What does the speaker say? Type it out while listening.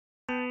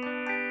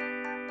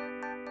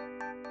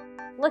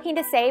Looking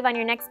to save on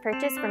your next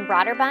purchase from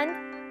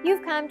Broderbund?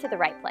 You've come to the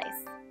right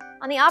place.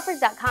 On the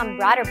Offers.com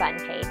Broderbund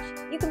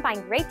page, you can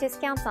find great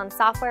discounts on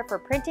software for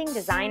printing,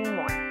 design, and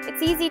more.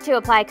 It's easy to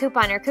apply a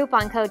coupon or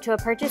coupon code to a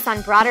purchase on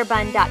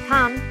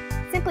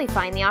Broderbund.com. Simply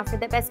find the offer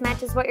that best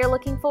matches what you're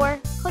looking for,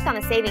 click on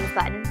the Savings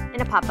button, and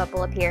a pop-up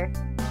will appear.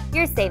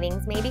 Your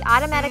savings may be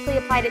automatically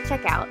applied at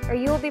checkout, or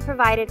you will be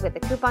provided with the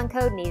coupon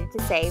code needed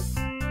to save.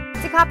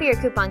 To copy your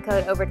coupon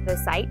code over to the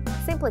site,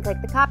 simply click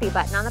the Copy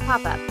button on the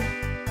pop-up.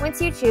 Once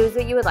you choose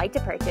what you would like to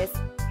purchase,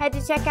 head to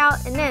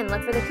checkout and then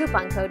look for the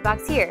coupon code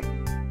box here.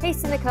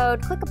 Paste in the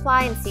code, click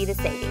Apply, and see the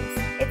savings.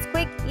 It's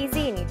quick,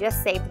 easy, and you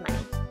just saved money.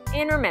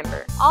 And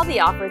remember, all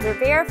the offers are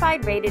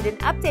verified, rated, and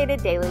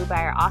updated daily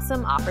by our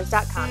awesome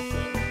Offers.com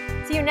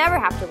team, so you never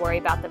have to worry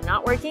about them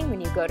not working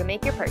when you go to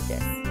make your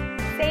purchase.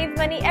 Save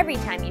money every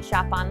time you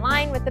shop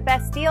online with the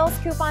best deals,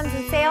 coupons,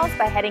 and sales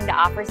by heading to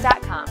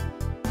Offers.com.